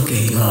and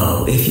looking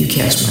low, if you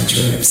catch my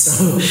drift.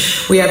 So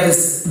we have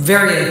this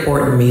very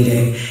important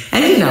meeting.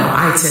 And you know,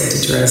 I tend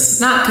to dress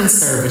not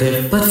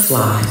conservative, but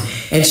fly.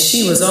 And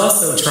she was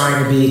also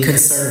trying to be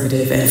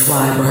conservative and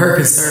fly, but her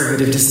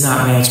conservative does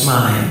not match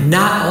mine.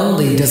 Not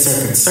only does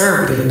her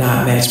conservative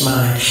not match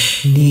mine,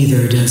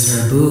 neither does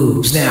her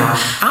boobs. Now,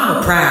 I'm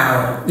a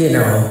proud,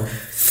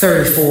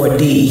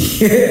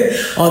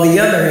 34D. On the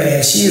other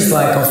hand, she's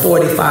like a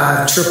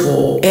 45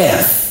 triple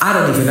F. I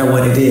don't even know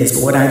what it is,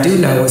 but what I do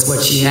know is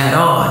what she had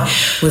on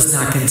was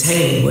not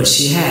containing what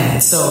she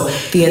had. So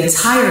the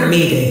entire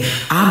meeting,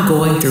 I'm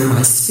going through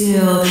my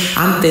spiel.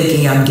 I'm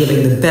thinking I'm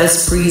giving the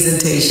best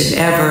presentation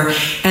ever.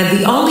 And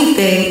the only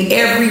thing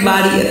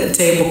everybody at the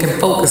table can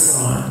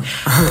focus on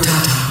are her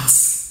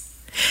tatas.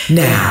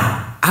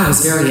 Now, I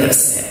was very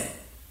upset.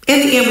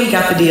 In the end, we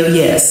got the deal,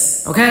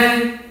 yes.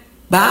 Okay?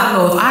 But I don't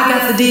know if I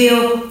got the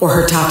deal or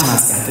her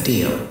tatas got the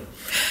deal.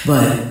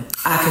 But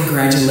I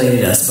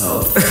congratulated us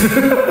both.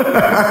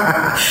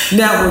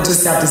 Now we'll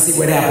just have to see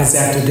what happens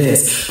after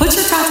this. Put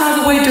your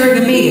tatas away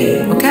during the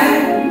meeting,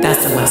 okay?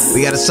 That's the lesson.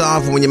 We got a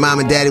song for when your mom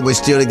and daddy were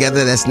still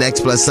together. That's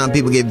next. Plus, some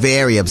people get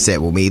very upset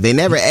with me. They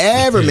never,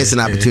 ever miss an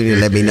opportunity to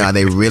let me know how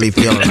they really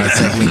feel on that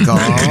segment called...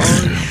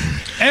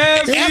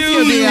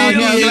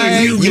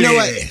 You know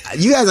what?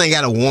 You guys ain't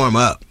got to warm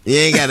up. You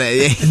ain't got to.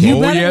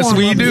 Yes,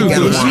 we do.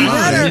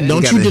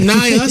 Don't you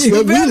deny us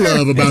what we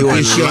love about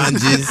this show.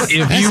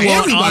 If you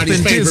want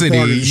authenticity,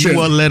 you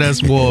won't let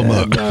us warm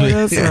up.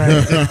 That's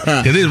right.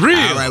 Because it's real.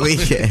 All right,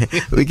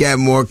 we got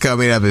more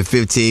coming up in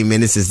 15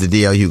 minutes. It's the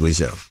D.L. Hughley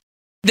Show.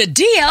 The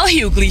D.L.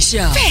 Hughley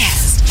Show.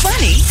 Fast,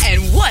 funny,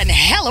 and one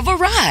hell of a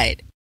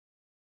ride.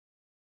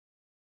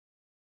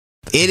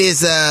 It is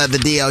the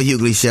D.L.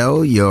 Hughley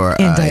Show, your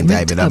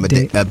indictment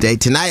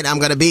update. Tonight, I'm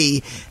going to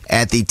be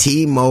at the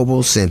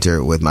T-Mobile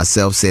Center with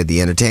myself, Sid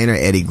the Entertainer,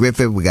 Eddie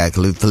Griffith, we got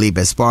Felipe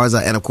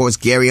Esparza, and, of course,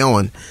 Gary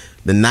Owen,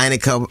 the 90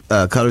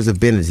 Colors of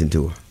Benetton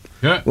tour.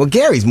 Yeah. Well,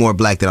 Gary's more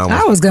black than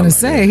almost. I was going to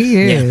say, he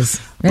is.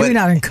 Yeah. Maybe but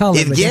not in color,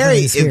 if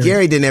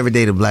Gary didn't ever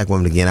date a black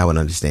woman again, I would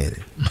understand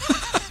it.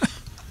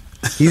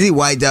 You see,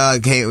 white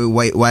dude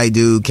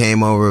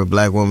came over, a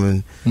black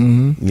woman,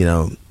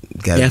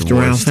 got a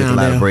divorce, took a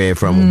lot of bread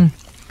from him.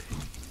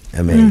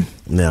 I mean,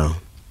 no.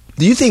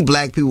 Do you think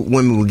black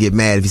women would get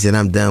mad if you said,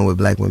 I'm done with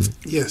black women?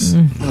 Yes.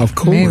 Of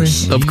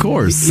course. Maybe. Of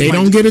course. They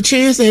don't get a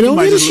chance. They don't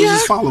get a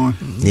shot. Following.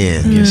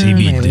 Yeah. Yes, he'd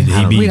be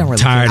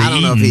tired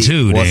of eating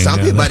too. Well,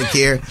 some people might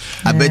care.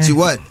 I bet you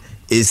what.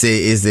 It's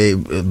a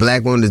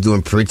black woman that's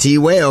doing pretty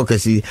well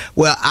because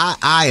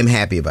I am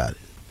happy about it.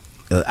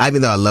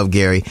 Even though I love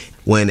Gary,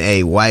 when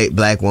a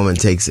black woman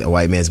takes a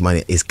white man's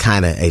money, it's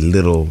kind of a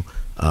little...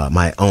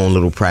 my own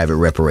little private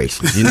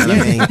reparations. You know what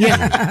I mean?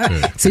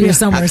 Yeah. So you're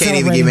somewhere. I can't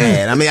even get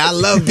mad. I mean, I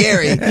love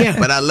Gary,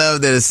 but I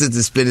love that a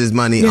sister spent his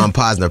money on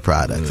Posner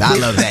products. I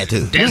love that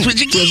too. That's what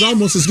you get. It's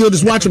almost as good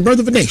as watching Birth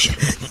of a Nation.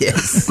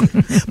 Yes.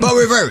 But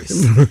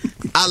reverse.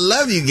 I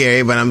love you,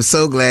 Gary, but I'm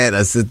so glad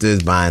a sister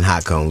is buying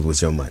hot combs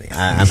with your money.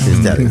 I'm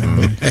just telling you.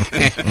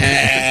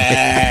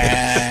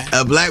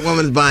 A black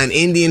woman is buying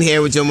Indian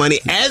hair with your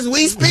money as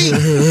we speak.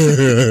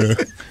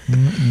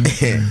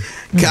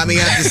 Coming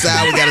out the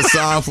side, we got a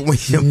song from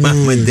your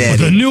mom and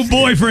daddy. With a new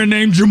boyfriend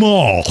named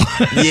Jamal.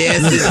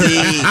 Yes,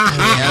 indeed.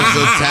 I'm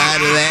so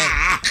tired of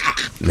that.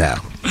 No.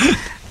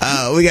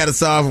 We got a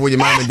song from when your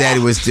mom and daddy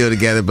were still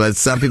together, but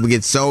some people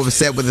get so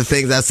upset with the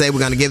things I say, we're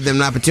going to give them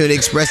an opportunity to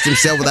express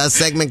themselves with our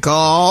segment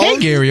called... Hey,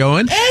 Gary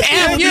Owen.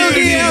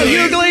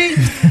 Hughley.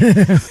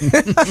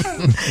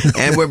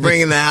 And we're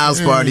bringing the house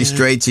party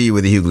straight to you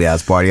with the Hughley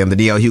House Party on the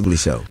D.L. Hughley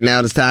Show.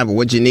 Now it's time for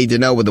what you need to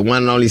know with the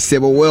one and only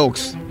Sybil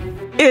Wilkes.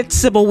 It's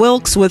Sybil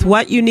Wilkes with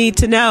what you need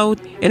to know.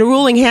 In a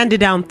ruling handed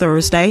down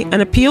Thursday,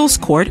 an appeals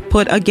court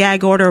put a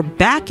gag order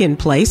back in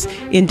place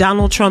in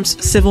Donald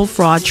Trump's civil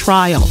fraud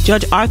trial.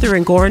 Judge Arthur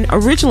Engoron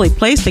originally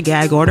placed a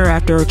gag order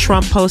after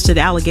Trump posted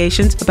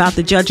allegations about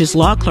the judge's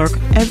law clerk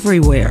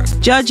everywhere.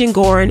 Judge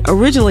Engoron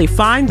originally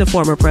fined the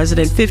former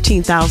president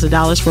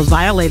 $15,000 for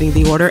violating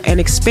the order and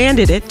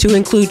expanded it to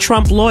include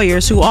Trump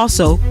lawyers who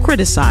also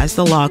criticized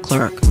the law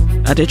clerk.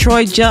 A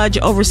Detroit judge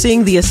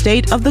overseeing the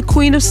estate of the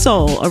Queen of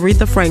Soul,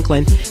 Aretha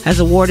Franklin, has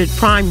awarded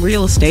prime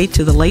real estate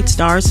to the late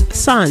star's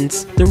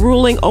sons. The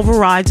ruling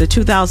overrides a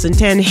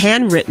 2010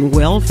 handwritten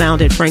will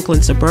found at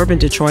Franklin's suburban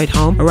Detroit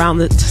home around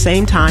the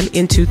same time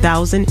in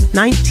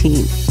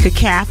 2019.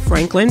 Kakaf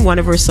Franklin, one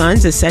of her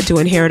sons, is set to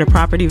inherit a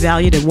property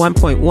valued at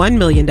 $1.1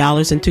 million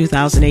in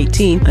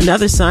 2018.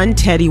 Another son,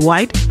 Teddy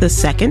White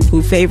II,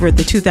 who favored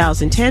the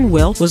 2010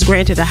 will, was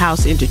granted a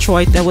house in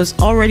Detroit that was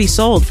already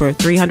sold for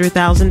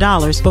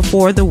 $300,000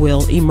 before the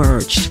will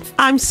emerged.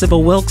 I'm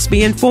Sybil Wilkes.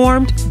 Be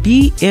informed,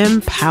 be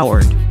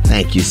empowered.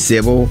 Thank you,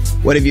 Sybil.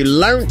 What have you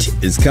learned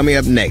is coming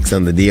up next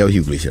on the D.L.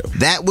 Hughley Show.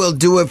 That will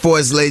do it for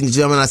us, ladies and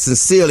gentlemen. I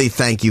sincerely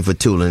thank you for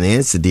tuning in.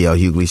 It's the D.L.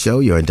 Hughley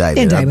Show, your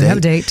indictment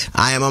update.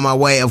 I am on my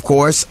way, of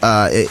course.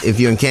 If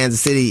you're in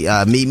Kansas City,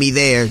 meet me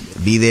there.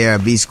 Be there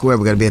at B Square.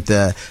 We're going to be at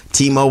the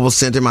T-Mobile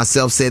Center.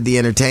 Myself, Sid the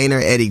Entertainer,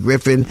 Eddie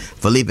Griffin,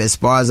 Felipe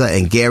Esparza,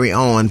 and Gary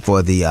Owen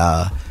for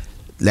the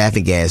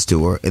Laughing Gas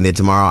Tour. And then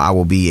tomorrow I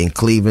will be in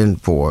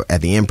Cleveland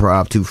at the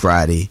Improv 2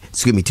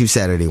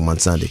 Saturday and 1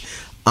 Sunday.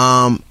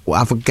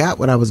 I forgot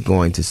what I was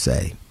going to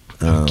say.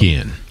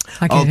 Again.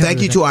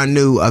 Thank you to our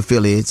new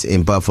affiliates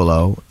in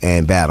Buffalo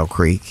and Battle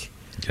Creek.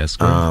 That's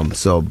great.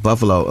 So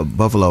Buffalo,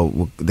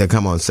 they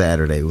come on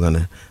Saturday.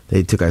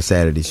 They took our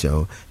Saturday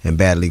show, and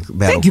Battle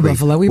Thank you, Creek.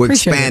 Buffalo. We're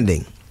appreciate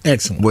expanding. It.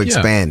 Excellent. We're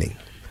expanding.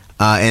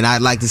 And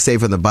I'd like to say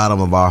from the bottom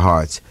of our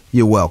hearts,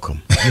 you're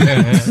welcome.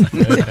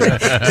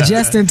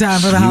 Just in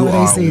time for the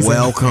holiday season.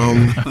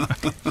 Welcome.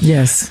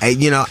 Yes. Hey,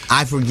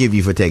 I forgive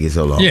you for taking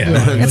so long.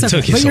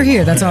 But you're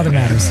here. That's all that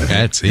matters.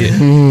 That's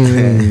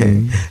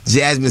it.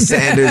 Jasmine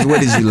Sanders,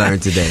 what did you learn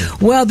today?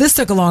 Well, this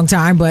took a long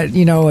time, but,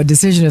 a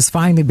decision has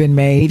finally been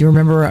made. You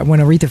remember when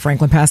Aretha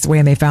Franklin passed away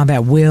and they found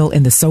that will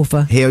in the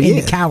sofa? In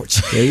the couch.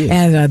 Hell yeah.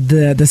 And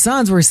the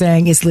sons were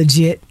saying it's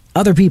legit.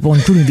 Other people,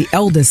 including the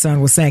eldest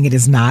son, was saying it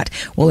is not.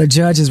 Well, a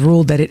judge has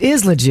ruled that it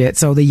is legit,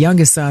 so the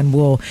youngest son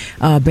will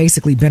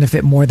basically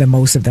benefit more than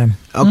most of them.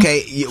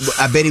 Okay,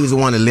 I bet he was the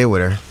one that lived with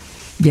her.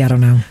 Yeah, I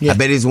don't know. I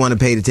bet he's the one that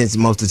paid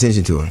most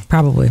attention to her.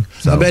 Probably.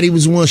 So. I bet he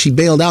was the one she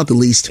bailed out the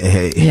least.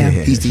 Yeah.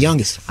 He's the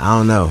youngest. I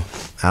don't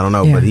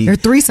know, Yeah. but there are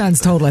 3 sons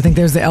total. I think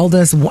there's the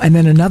eldest, and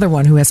then another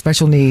one who has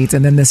special needs,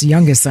 and then this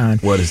youngest son.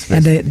 What is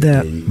and it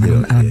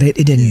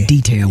didn't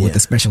detail what the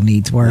special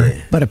needs were,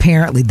 but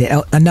apparently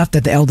enough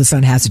that the eldest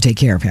son has to take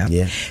care of him.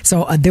 Yeah.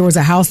 So there was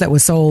a house that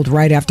was sold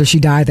right after she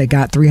died that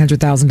got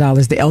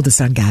 $300,000. The eldest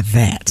son got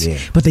that,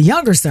 but the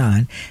younger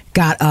son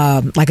got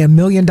like $1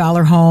 million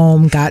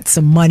home, got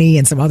some money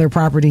and some other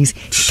properties.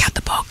 He got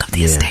the bulk of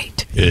the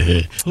estate.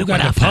 Who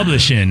got the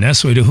publishing?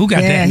 That's what. Who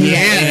got that?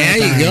 There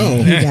you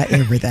go. He got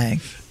everything.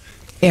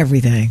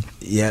 Everything.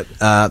 Yep.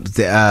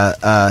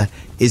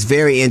 It's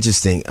very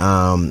interesting.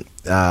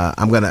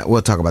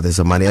 We'll talk about this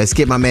on Monday. Let's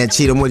get my man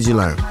Cheatham. What did you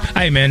learn?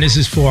 Hey man, this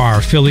is for our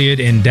affiliate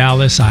in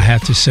Dallas. I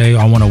have to say,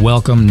 I want to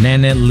welcome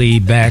Nanette Lee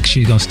back.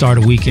 She's gonna start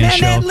a weekend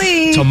show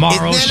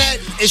tomorrow.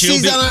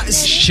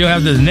 She'll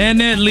have the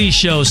Nanette Lee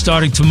show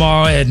starting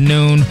tomorrow at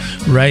noon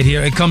right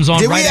here. It comes on.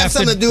 Did right we have after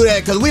something to do with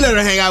that? Because we let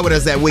her hang out with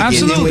us that weekend.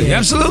 Absolutely.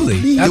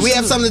 Do we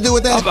have something to do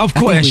with that? Of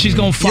course. She's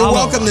gonna follow. You're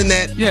welcome,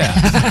 Nanette.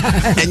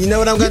 Yeah. And you know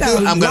what I'm gonna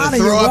do? I'm gonna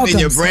throw up in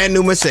your brand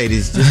new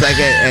Mercedes, just like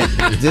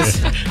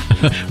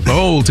for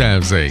old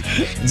time's sake.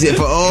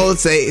 For old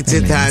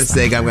time's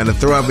sake, I'm gonna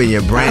throw up in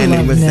your brand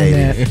new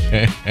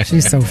Mercedes.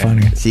 She's so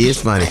funny. She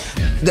is funny.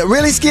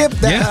 Really, Skip?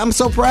 I'm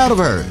so proud of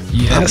her.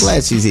 Yes. I'm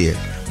glad she's here.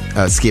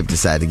 Skip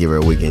decided to give her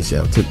a weekend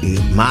show.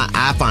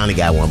 I finally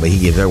got one, but he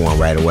gives her one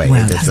right away.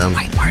 Well, that's the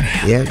white part of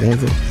him. Yeah,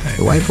 that's it.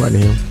 The white part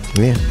of him.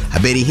 Yeah, I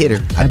bet he hit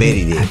her. I bet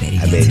he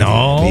did.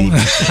 No.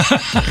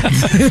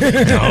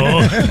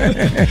 No.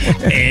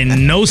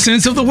 In no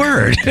sense of the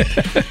word.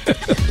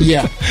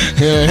 Yeah.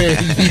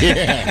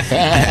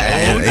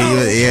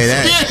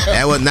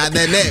 That was not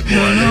that net.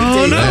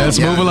 No. Let's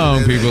move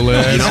along, people.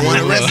 You don't want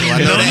to wrestle. I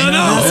know that.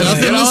 No. Let's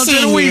get on to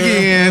the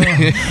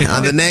weekend.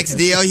 On the next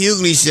D.L.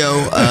 Hughley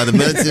show, the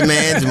militant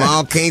man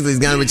Jamal Kingsley is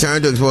going to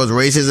return to expose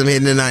racism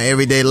hidden in our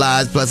everyday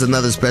lives, plus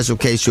another special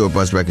K Short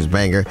Bus Records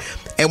banger.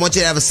 And want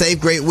you to have a safe,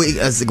 great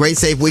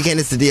safe weekend.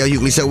 It's the D.L.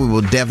 Hughley Show. We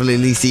will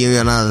definitely see you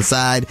on the other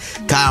side.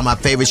 Kyle, my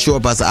favorite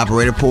short bus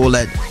operator, pull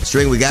that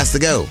string. We got to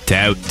go.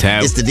 Tout.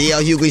 It's the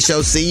D.L. Hughley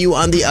Show. See you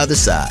on the other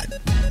side.